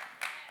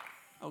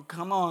 Oh,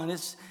 come on.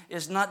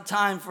 It's not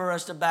time for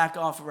us to back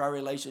off of our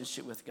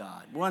relationship with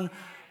God.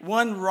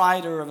 One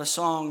writer of a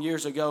song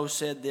years ago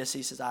said this.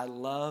 He says, I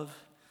love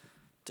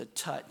to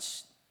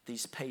touch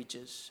these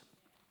pages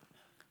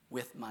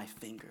with my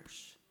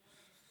fingers.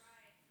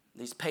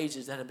 These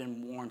pages that have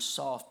been worn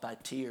soft by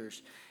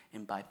tears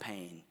and by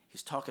pain.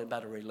 He's talking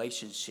about a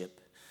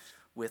relationship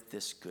with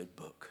this good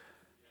book.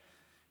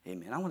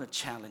 Amen. I want to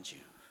challenge you.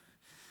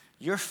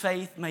 Your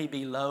faith may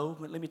be low,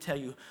 but let me tell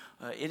you,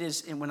 it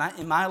is. In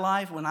my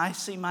life, when I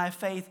see my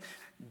faith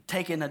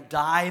taking a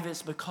dive,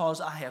 it's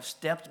because I have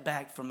stepped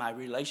back from my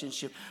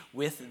relationship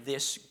with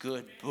this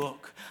good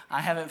book.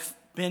 I haven't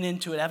been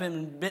into it. I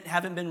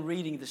haven't been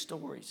reading the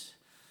stories.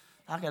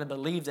 I've got to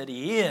believe that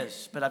He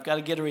is, but I've got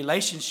to get a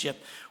relationship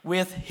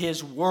with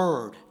His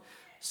Word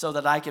so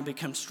that I can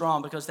become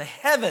strong, because the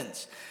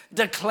heavens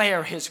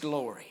declare His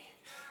glory.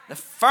 The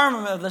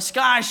firmament of the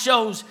sky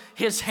shows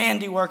His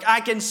handiwork.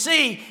 I can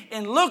see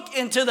and look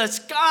into the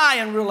sky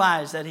and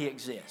realize that He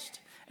exists.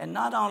 And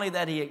not only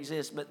that He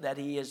exists, but that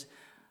He is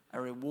a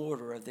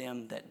rewarder of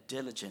them that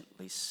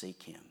diligently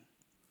seek Him.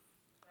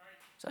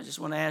 So I just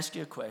want to ask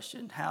you a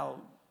question. How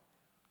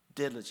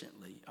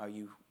diligently are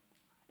you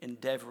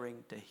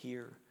endeavoring to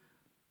hear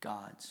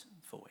God's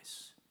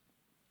voice?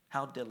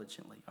 How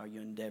diligently are you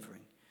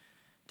endeavoring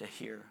to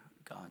hear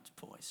God's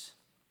voice?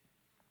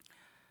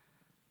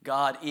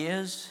 God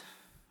is,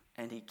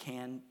 and He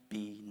can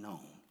be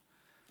known.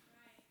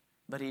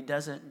 But He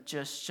doesn't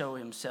just show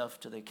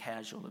Himself to the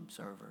casual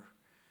observer.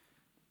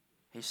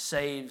 He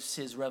saves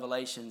His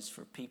revelations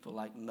for people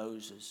like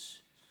Moses,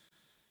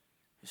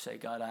 who say,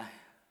 God,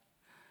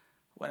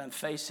 what I'm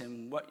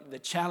facing, the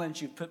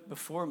challenge you put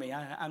before me,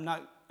 I'm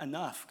not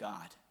enough,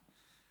 God.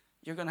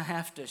 You're going to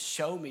have to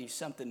show me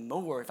something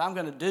more. If I'm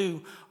going to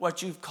do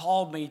what you've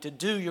called me to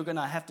do, you're going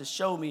to have to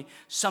show me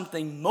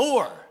something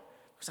more.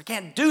 Because I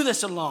can't do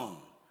this alone.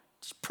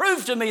 Just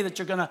prove to me that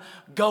you're going to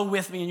go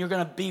with me and you're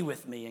going to be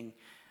with me. And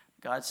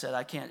God said,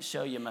 I can't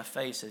show you my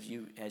face as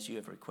you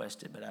have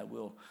requested, but I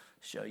will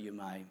show you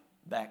my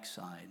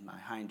backside, my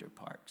hinder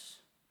parts.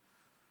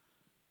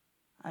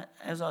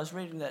 As I was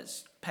reading that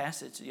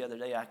passage the other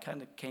day, I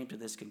kind of came to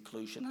this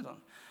conclusion. I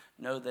don't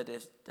know that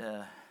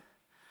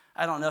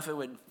I don't know if it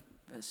would,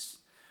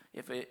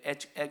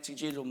 if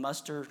exegetical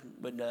muster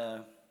would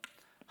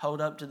hold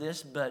up to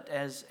this, but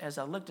as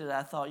I looked at it,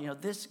 I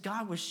thought, this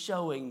God was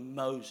showing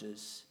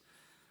Moses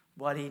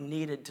what he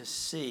needed to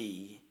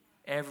see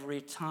every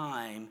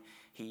time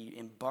he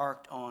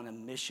embarked on a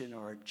mission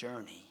or a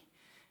journey.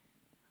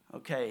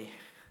 Okay.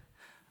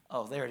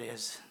 Oh, there it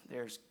is.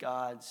 There's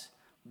God's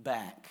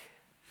back.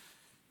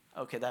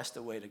 Okay, that's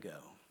the way to go.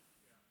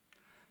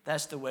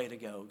 That's the way to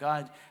go.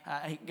 God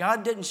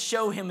didn't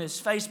show him his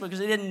face because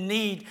he didn't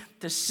need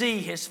to see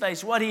his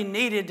face. What he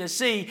needed to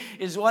see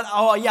is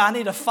I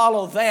need to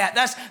follow that.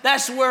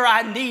 That's where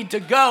I need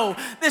to go.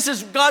 This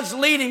is God's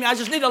leading me. I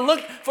just need to look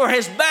for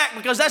his back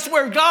because that's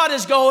where God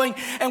is going.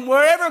 And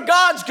wherever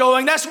God's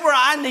going, that's where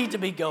I need to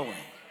be going.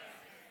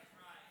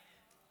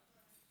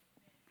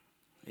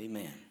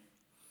 Amen.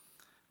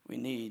 We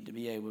need to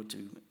be able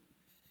to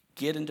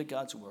get into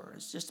God's word.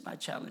 It's just my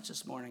challenge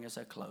this morning as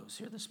I close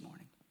here this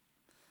morning.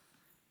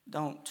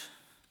 Don't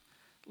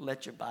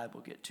let your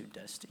Bible get too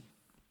dusty.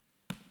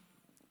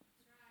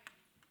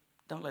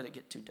 Don't let it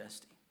get too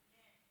dusty.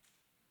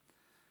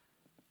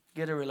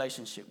 Get a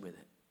relationship with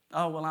it.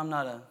 Oh, well, I'm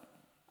not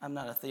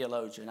a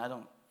theologian. I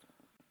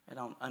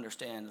don't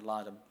understand a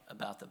lot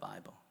about the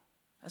Bible.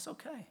 That's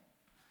okay.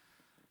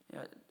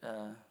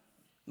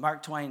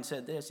 Mark Twain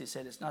said this. He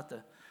said, it's not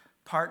the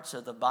parts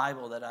of the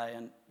Bible that I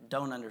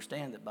don't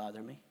understand that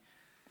bother me.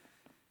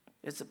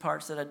 It's the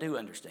parts that I do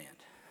understand.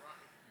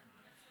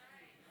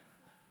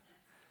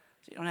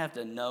 So you don't have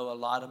to know a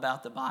lot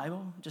about the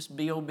Bible. Just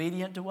be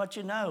obedient to what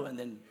you know. And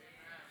then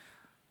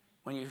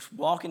when you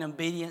walk in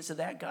obedience to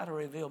that, God will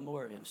reveal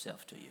more of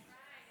himself to you.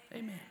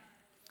 Amen.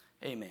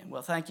 Amen.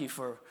 Well, thank you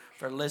for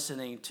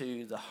listening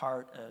to the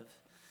heart of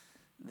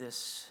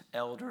this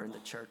elder in the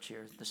church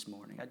here this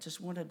morning. I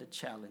just wanted to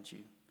challenge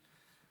you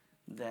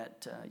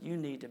that you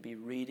need to be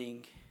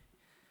reading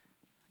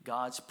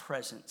God's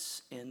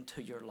presence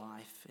into your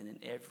life and in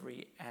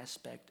every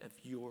aspect of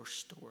your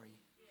story.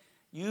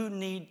 You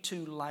need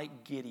to,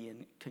 like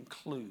Gideon,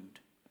 conclude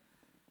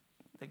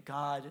that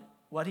God,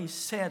 what he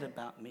said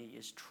about me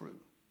is true.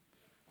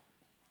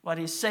 What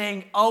he's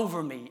saying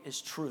over me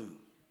is true.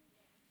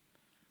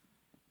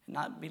 And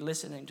not be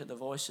listening to the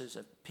voices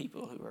of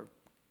people who are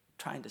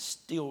trying to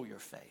steal your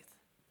faith.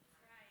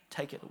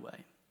 Take it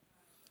away.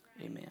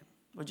 Amen.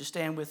 Would you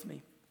stand with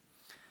me?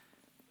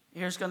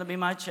 Here's going to be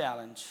my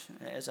challenge.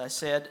 As I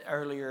said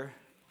earlier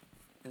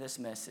in this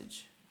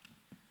message,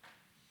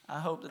 I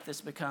hope that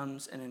this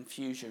becomes an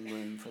infusion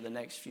room for the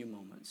next few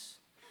moments.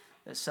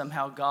 That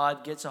somehow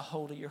God gets a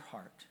hold of your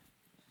heart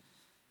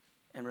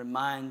and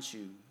reminds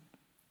you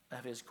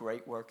of his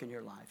great work in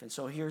your life. And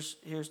so here's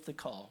the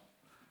call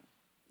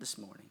this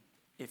morning.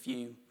 If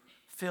you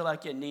feel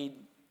like you need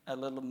a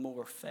little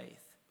more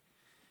faith,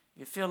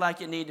 you feel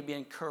like you need to be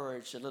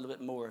encouraged a little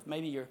bit more, if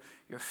maybe your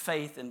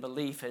faith and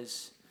belief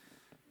is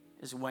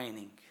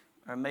waning,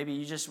 or maybe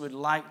you just would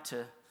like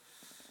to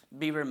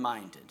be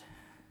reminded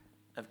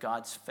of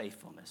God's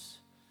faithfulness,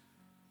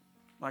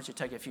 why don't you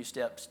take a few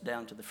steps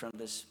down to the front of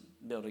this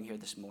building here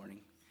this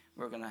morning.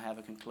 We're going to have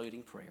a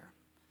concluding prayer.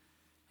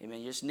 Amen.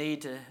 You just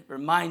need to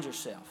remind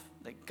yourself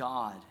that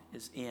God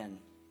is in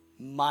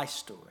my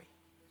story.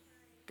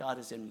 God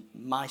is in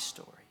my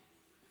story.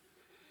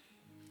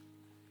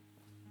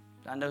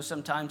 I know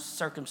sometimes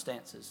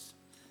circumstances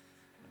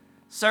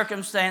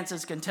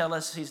can tell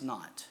us he's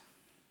not.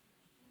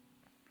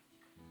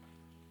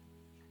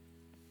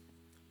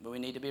 But we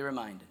need to be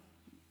reminded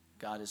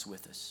God is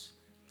with us.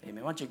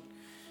 Amen. Why don't you,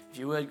 if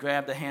you would,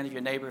 grab the hand of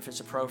your neighbor if it's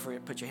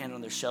appropriate, put your hand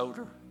on their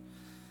shoulder.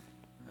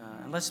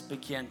 And let's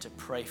begin to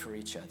pray for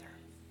each other.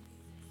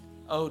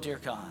 Oh, dear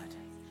God.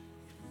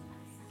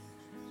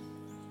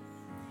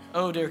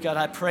 Oh, dear God,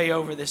 I pray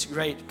over this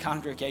great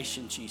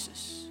congregation,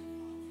 Jesus.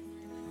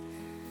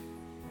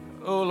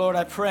 Oh, Lord,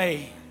 I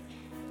pray.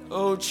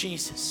 Oh,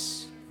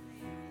 Jesus.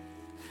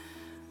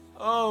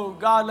 Oh,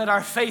 God, let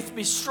our faith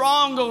be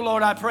strong. Oh,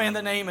 Lord, I pray in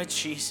the name of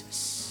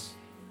Jesus.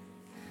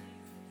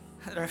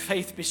 Let our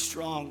faith be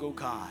strong, oh,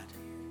 God.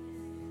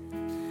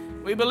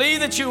 We believe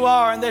that you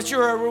are and that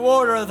you're a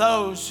rewarder of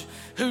those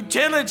who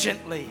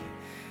diligently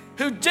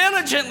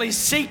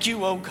seek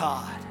you, oh,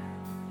 God.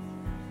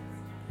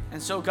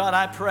 And so, God,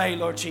 I pray,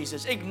 Lord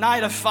Jesus,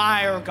 ignite a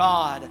fire,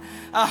 God,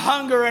 a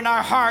hunger in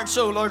our hearts,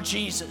 oh, Lord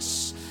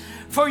Jesus,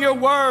 for your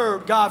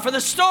word, God, for the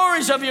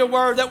stories of your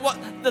word,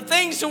 the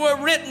things that were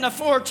written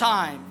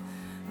aforetime.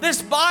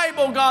 This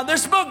Bible, God,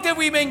 this book that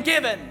we've been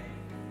given.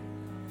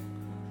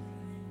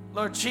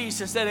 Lord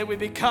Jesus, that it would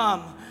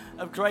become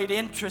of great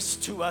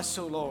interest to us,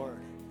 oh Lord.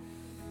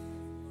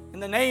 In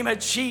the name of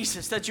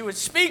Jesus, that you would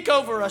speak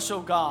over us,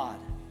 oh God.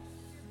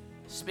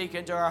 Speak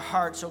into our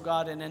hearts, oh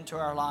God, and into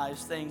our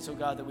lives, things, oh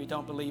God, that we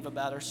don't believe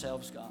about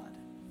ourselves, God.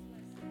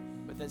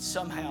 But that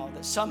somehow,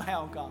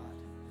 God,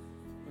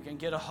 we can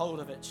get a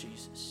hold of it,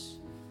 Jesus.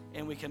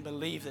 And we can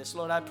believe this.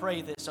 Lord, I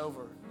pray this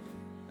over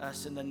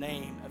us in the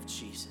name of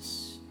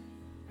Jesus.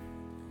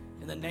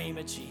 In the name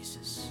of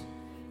Jesus.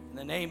 In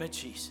the name of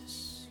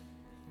Jesus.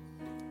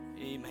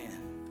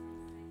 Amen.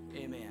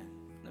 Amen.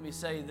 Let me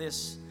say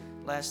this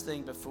last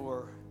thing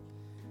before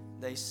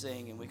they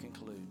sing and we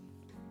conclude.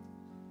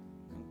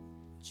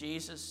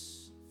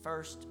 Jesus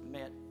first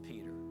met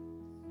Peter,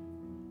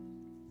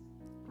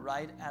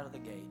 right out of the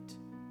gate,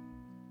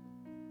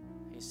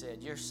 he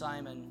said, "You're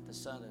Simon, the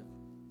son of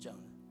Jonah,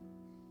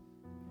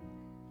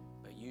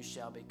 but you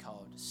shall be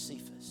called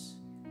Cephas,"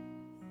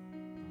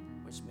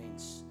 which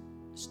means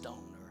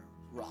stone or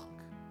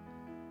rock.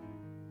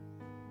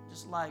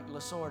 Just like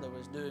Lasorda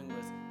was doing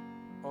with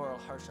Oral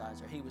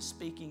Hershiser, he was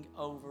speaking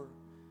over,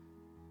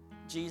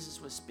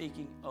 Jesus was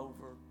speaking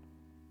over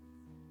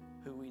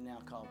who we now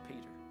call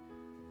Peter.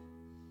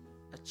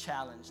 A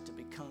challenge to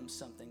become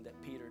something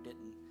that Peter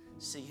didn't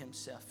see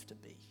himself to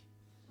be.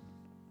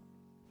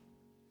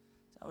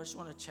 So I just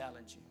want to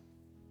challenge you.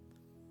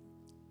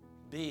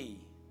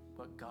 Be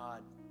what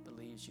God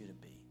believes you to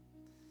be.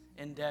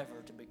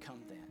 Endeavor to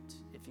become that.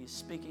 If he's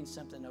speaking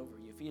something over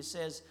you, if he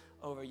says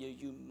over you,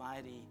 "You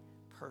mighty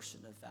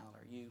person of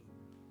valor," you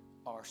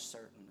are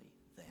certainly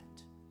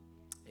that.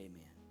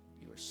 Amen.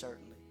 You are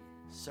certainly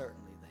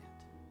that.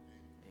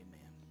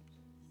 Amen.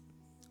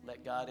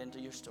 Let God into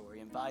your story.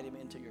 Invite him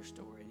into your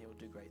story, and he'll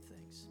do great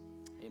things.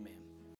 Amen.